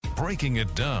Breaking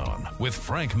It Down with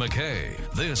Frank McKay.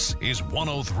 This is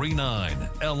 1039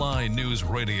 LI News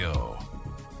Radio.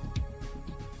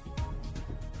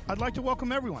 I'd like to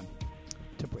welcome everyone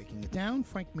to Breaking It Down.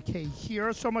 Frank McKay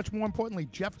here. So much more importantly,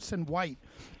 Jefferson White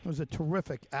was a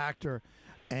terrific actor,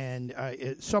 and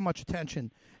so much attention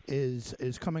is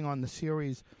coming on the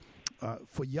series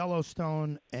for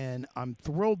Yellowstone, and I'm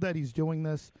thrilled that he's doing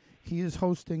this. He is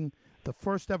hosting the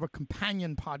first ever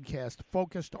companion podcast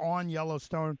focused on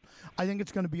Yellowstone. I think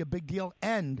it's going to be a big deal,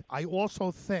 and I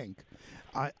also think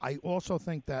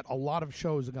that a lot of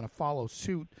shows are going to follow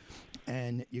suit,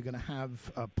 and you're going to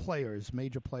have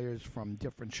major players from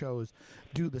different shows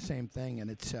do the same thing,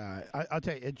 and it's I'll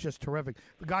tell you, it's just terrific.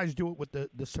 The guys do it with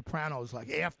the Sopranos,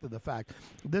 like after the fact.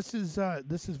 This is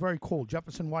very cool.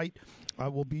 Jefferson White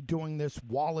will be doing this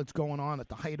while it's going on at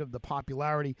the height of the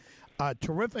popularity.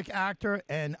 Terrific actor,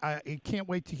 and I can't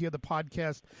wait to hear the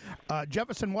podcast.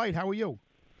 Jefferson White, how are you?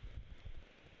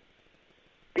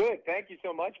 Good. Thank you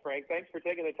so much, Frank. Thanks for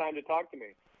taking the time to talk to me.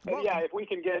 Well, yeah, if we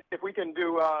can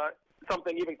do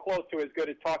something even close to as good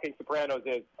as Talking Sopranos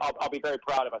is, I'll be very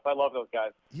proud of us. I love those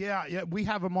guys. Yeah, we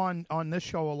have them on this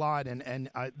show a lot,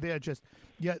 and they're just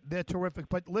they're terrific.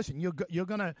 But listen, you're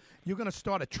gonna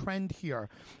start a trend here,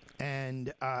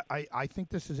 and I think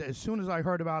this is, as soon as I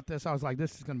heard about this, I was like,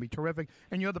 this is going to be terrific,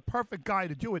 and you're the perfect guy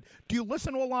to do it. Do you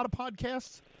listen to a lot of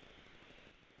podcasts?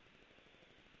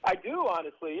 I do,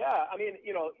 honestly, yeah. I mean,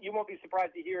 you won't be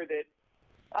surprised to hear that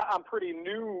I'm pretty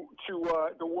new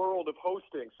to the world of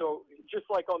hosting. So just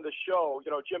like on the show,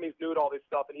 Jimmy's new to all this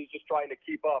stuff, and he's just trying to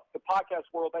keep up. The podcast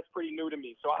world, that's pretty new to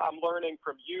me. So I'm learning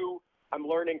from you. I'm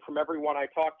learning from everyone I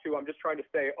talk to. I'm just trying to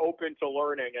stay open to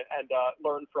learning and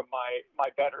learn from my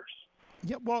betters.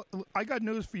 Yeah, well, I got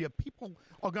news for you. People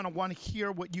are going to want to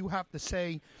hear what you have to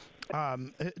say,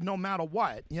 no matter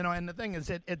what. And the thing is,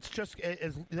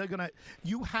 they're going to.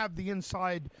 You have the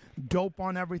inside dope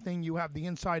on everything. You have the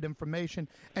inside information,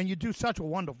 and you do such a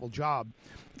wonderful job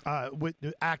with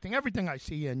the acting. Everything I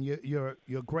see, and you're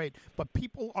great. But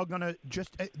people are going to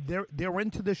they're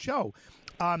into the show.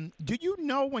 Did you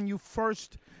know when you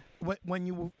first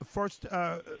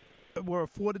were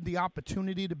afforded the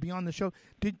opportunity to be on the show,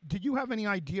 did you have any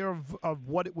idea of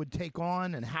what it would take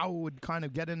on and how it would kind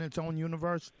of get in its own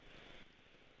universe?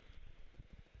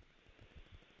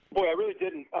 Boy, I really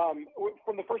didn't.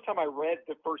 From the first time I read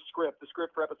the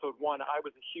script for episode 1, I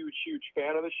was a huge, huge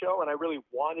fan of the show, and I really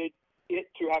wanted it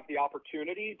to have the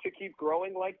opportunity to keep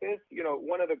growing like this.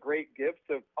 One of the great gifts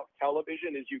of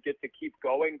television is you get to keep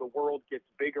going. The world gets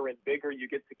bigger and bigger. You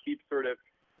get to keep sort of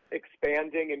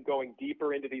expanding and going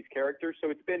deeper into these characters. So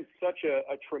it's been such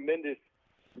a tremendous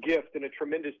gift and a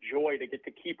tremendous joy to get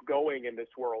to keep going in this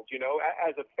world.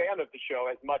 As a fan of the show,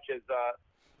 as much as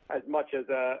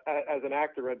an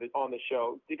actor on the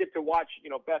show, to get to watch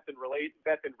Beth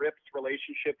and Rip's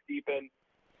relationship deepen,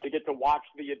 to get to watch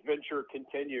the adventure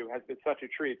continue has been such a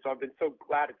treat. So I've been so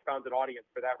glad it's found an audience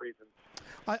for that reason.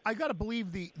 I got to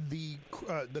believe the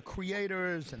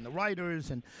creators and the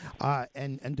writers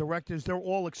and directors, they're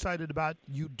all excited about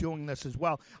you doing this as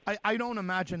well. I don't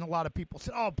imagine a lot of people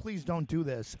say, "Oh, please don't do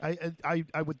this."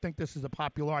 I would think this is a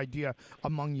popular idea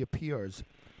among your peers.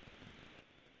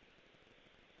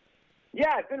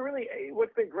 Yeah,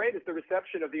 what's been great is the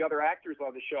reception of the other actors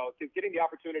on the show. Because getting the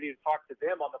opportunity to talk to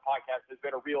them on the podcast has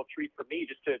been a real treat for me,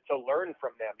 just to learn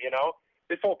from them.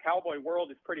 This whole cowboy world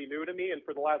is pretty new to me, and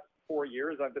for the last 4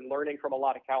 years, I've been learning from a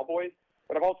lot of cowboys.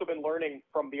 But I've also been learning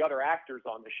from the other actors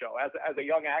on the show. As a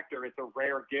young actor, it's a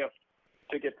rare gift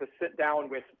to get to sit down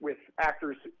with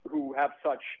actors who have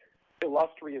such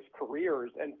illustrious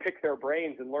careers and pick their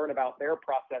brains and learn about their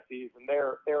processes and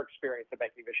their experience of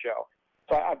making the show.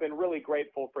 So I've been really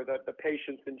grateful for the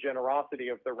patience and generosity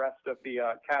of the rest of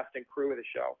the cast and crew of the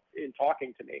show in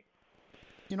talking to me.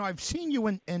 I've seen you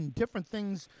in different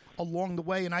things along the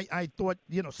way, and I thought,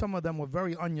 some of them were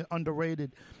very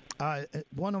underrated.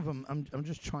 One of them, I'm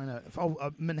just trying to,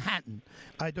 Manhattan.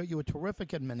 I thought you were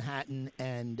terrific in Manhattan,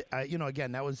 and,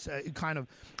 again, that was kind of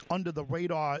under the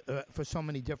radar for so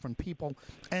many different people,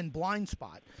 and Blind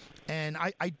Spot. And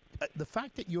the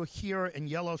fact that you're here in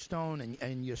Yellowstone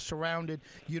and you're surrounded,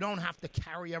 you don't have to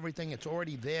carry everything. It's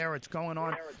already there. It's going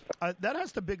on. That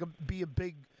has to be a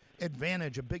big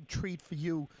advantage, a big treat for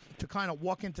you to kind of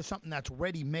walk into something that's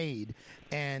ready-made.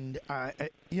 And, I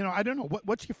don't know.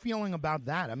 What's your feeling about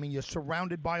that? I mean, you're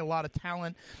surrounded by a lot of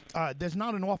talent. There's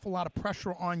not an awful lot of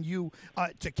pressure on you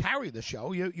to carry the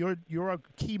show. You're a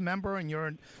key member, and you're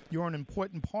an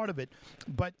important part of it.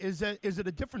 But is it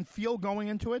a different feel going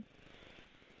into it?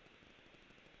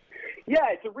 Yeah,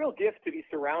 it's a real gift to be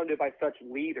surrounded by such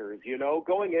leaders. You know,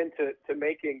 going into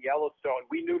making Yellowstone,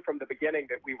 we knew from the beginning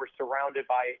that we were surrounded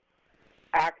by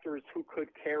actors who could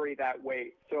carry that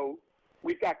weight. So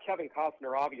we've got Kevin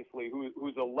Costner, obviously,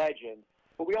 who's a legend,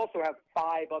 but we also have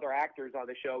 5 other actors on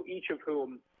the show, each of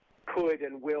whom could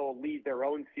and will lead their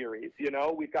own series. You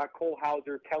know, we've got Cole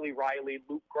Hauser, Kelly Riley,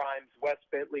 Luke Grimes, Wes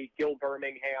Bentley, Gil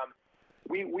Birmingham.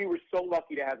 We were so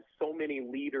lucky to have so many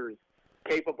leaders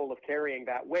capable of carrying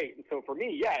that weight. And so for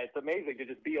me, yeah, it's amazing to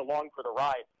just be along for the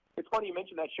ride. It's funny you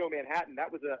mentioned that show Manhattan.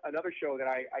 That was another show that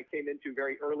I came into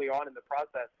very early on in the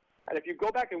process. And if you go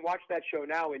back and watch that show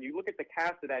now and you look at the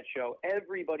cast of that show,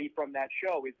 everybody from that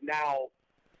show is now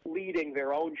leading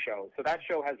their own show. So that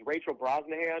show has Rachel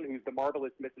Brosnahan, who's the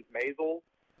marvelous Mrs. Maisel.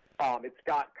 It's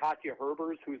got Katja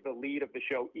Herbers, who's the lead of the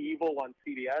show Evil on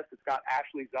CBS. It's got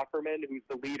Ashley Zuckerman, who's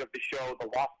the lead of the show The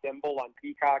Lost Symbol on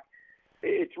Peacock.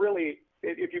 It's really,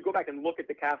 if you go back and look at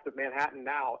the cast of Manhattan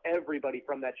now, everybody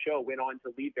from that show went on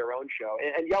to lead their own show.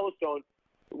 And Yellowstone,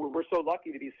 we're so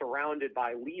lucky to be surrounded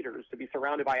by leaders, to be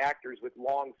surrounded by actors with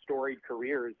long, storied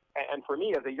careers. And for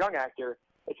me, as a young actor,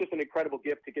 it's just an incredible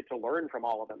gift to get to learn from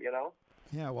all of them, you know?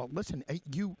 Yeah, well, listen,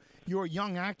 you're a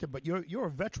young actor, but you're a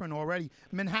veteran already.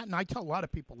 Manhattan, I tell a lot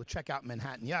of people to check out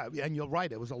Manhattan. Yeah, and you're right,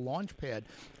 it was a launch pad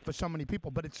for so many people,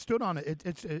 but it stood on it.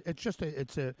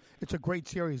 It's a great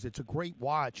series. It's a great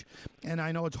watch, and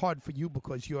I know it's hard for you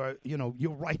because you're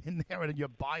right in there and you're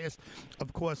biased,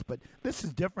 of course. But this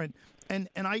is different, and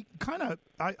I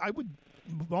would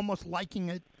almost liken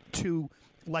it to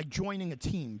like joining a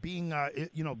team, being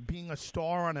a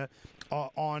star on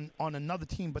on another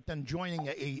team, but then joining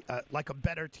a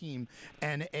better team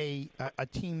and a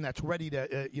team that's ready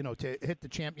to to hit the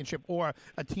championship, or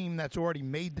a team that's already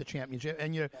made the championship,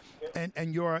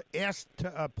 and you're asked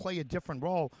to play a different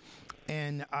role.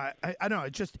 And I don't know,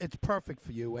 it's perfect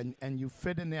for you, and you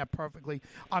fit in there perfectly.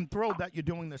 I'm thrilled that you're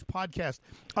doing this podcast.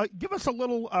 Give us a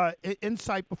little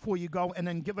insight before you go, and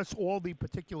then give us all the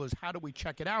particulars. How do we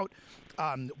check it out?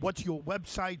 What's your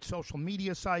website, social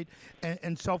media site,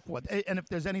 and so forth? And if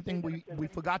there's anything we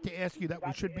forgot to ask you that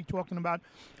we should be talking about,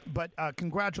 but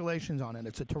congratulations on it.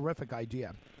 It's a terrific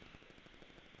idea.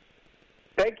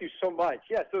 Thank you so much.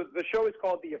 Yeah, so the show is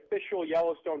called The Official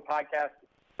Yellowstone Podcast.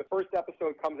 The first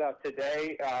episode comes out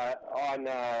today on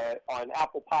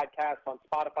Apple Podcasts, on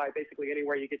Spotify, basically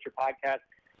anywhere you get your podcasts.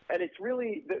 And it's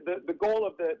really the goal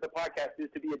of the podcast is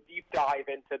to be a deep dive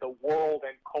into the world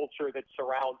and culture that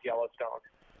surrounds Yellowstone.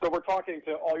 So we're talking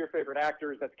to all your favorite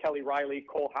actors. That's Kelly Riley,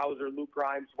 Cole Hauser, Luke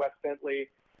Grimes, Wes Bentley.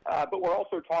 But we're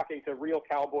also talking to real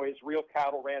cowboys, real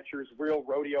cattle ranchers, real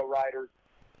rodeo riders,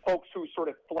 folks who sort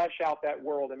of flesh out that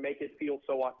world and make it feel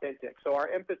so authentic. So our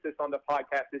emphasis on the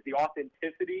podcast is the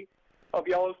authenticity of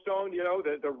Yellowstone,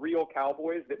 the real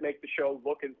cowboys that make the show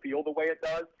look and feel the way it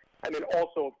does. And then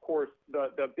also, of course,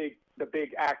 the big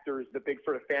actors, the big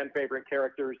sort of fan favorite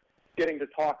characters, getting to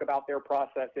talk about their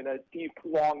process in a deep,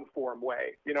 long-form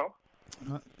way,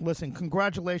 Listen,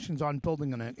 congratulations on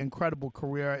building an incredible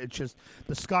career. It's just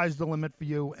the sky's the limit for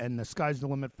you, and the sky's the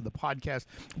limit for the podcast.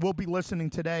 We'll be listening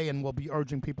today, and we'll be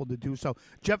urging people to do so.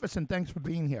 Jefferson, thanks for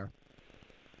being here.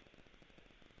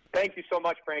 Thank you so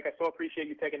much, Frank. I so appreciate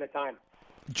you taking the time.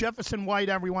 Jefferson White,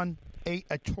 everyone, a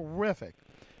terrific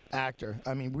actor.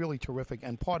 I mean, really terrific,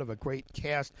 and part of a great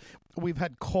cast. We've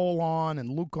had Cole on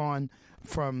and Luke on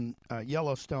from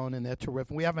Yellowstone, and they're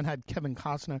terrific. We haven't had Kevin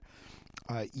Costner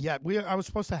yet. I was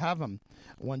supposed to have him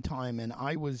one time, and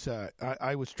I was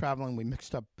traveling. We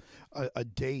mixed up a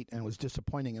date, and it was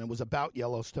disappointing. And it was about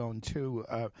Yellowstone too.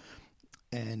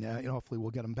 And hopefully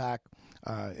we'll get him back.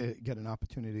 Get an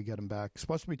opportunity to get him back.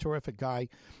 Supposed to be a terrific guy,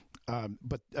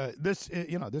 but this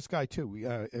guy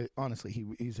too. Honestly,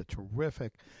 he's a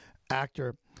terrific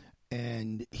actor.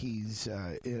 And he's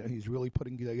really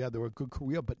putting together a good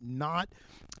career, but not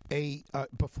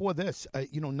before this,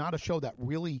 not a show that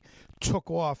really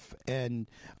took off and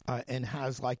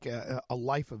has like a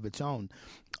life of its own.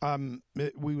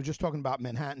 We were just talking about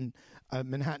Manhattan.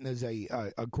 Manhattan is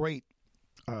a great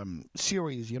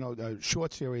series, a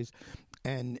short series,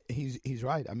 and he's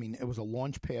right. I mean, it was a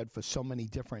launch pad for so many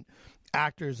different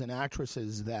actors and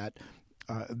actresses that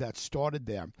started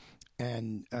there.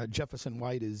 And Jefferson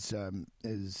White listen,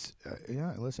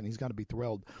 he's got to be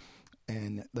thrilled.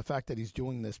 And the fact that he's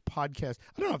doing this podcast,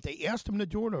 I don't know if they asked him to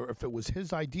do it or if it was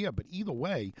his idea, but either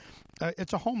way,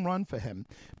 it's a home run for him.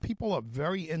 People are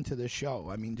very into this show.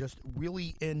 I mean, just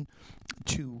really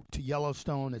into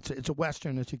Yellowstone. It's a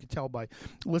Western, as you can tell by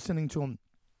listening to him.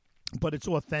 but it's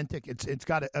authentic. It's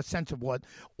got a sense of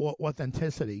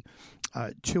authenticity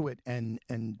to it, and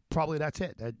probably that's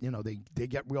it. They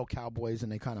get real cowboys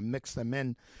and they kind of mix them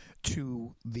in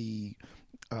to the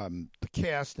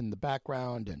cast and the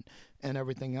background and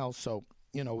everything else. So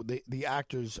the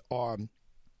actors are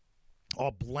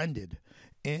blended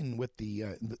in with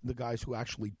the guys who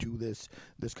actually do this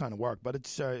kind of work. But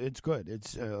it's good.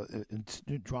 It's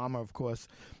drama, of course,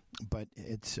 but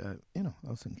it's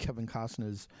listen, Kevin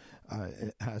Costner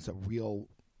has a real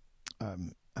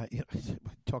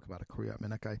talk about a career. I mean,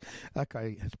 that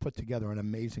guy has put together an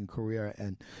amazing career,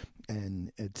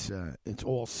 and it's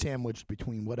all sandwiched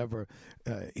between whatever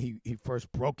he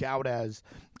first broke out as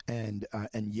and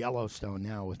Yellowstone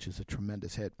now, which is a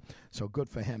tremendous hit. So good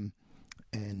for him.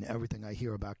 And everything I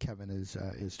hear about Kevin is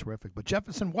terrific. But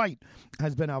Jefferson White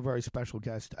has been our very special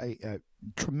guest.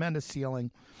 Tremendous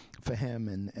ceiling for him,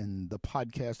 and the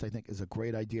podcast, I think, is a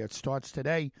great idea. It starts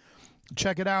today.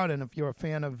 Check it out, and if you're a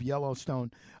fan of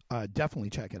Yellowstone,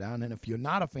 definitely check it out. And if you're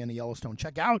not a fan of Yellowstone,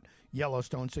 check out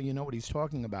Yellowstone so you know what he's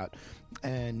talking about.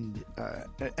 And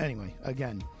anyway,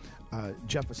 again,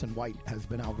 Jefferson White has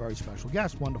been our very special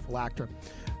guest, wonderful actor.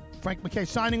 Frank MacKay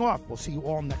signing off. We'll see you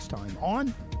all next time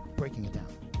on Breaking It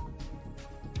Down.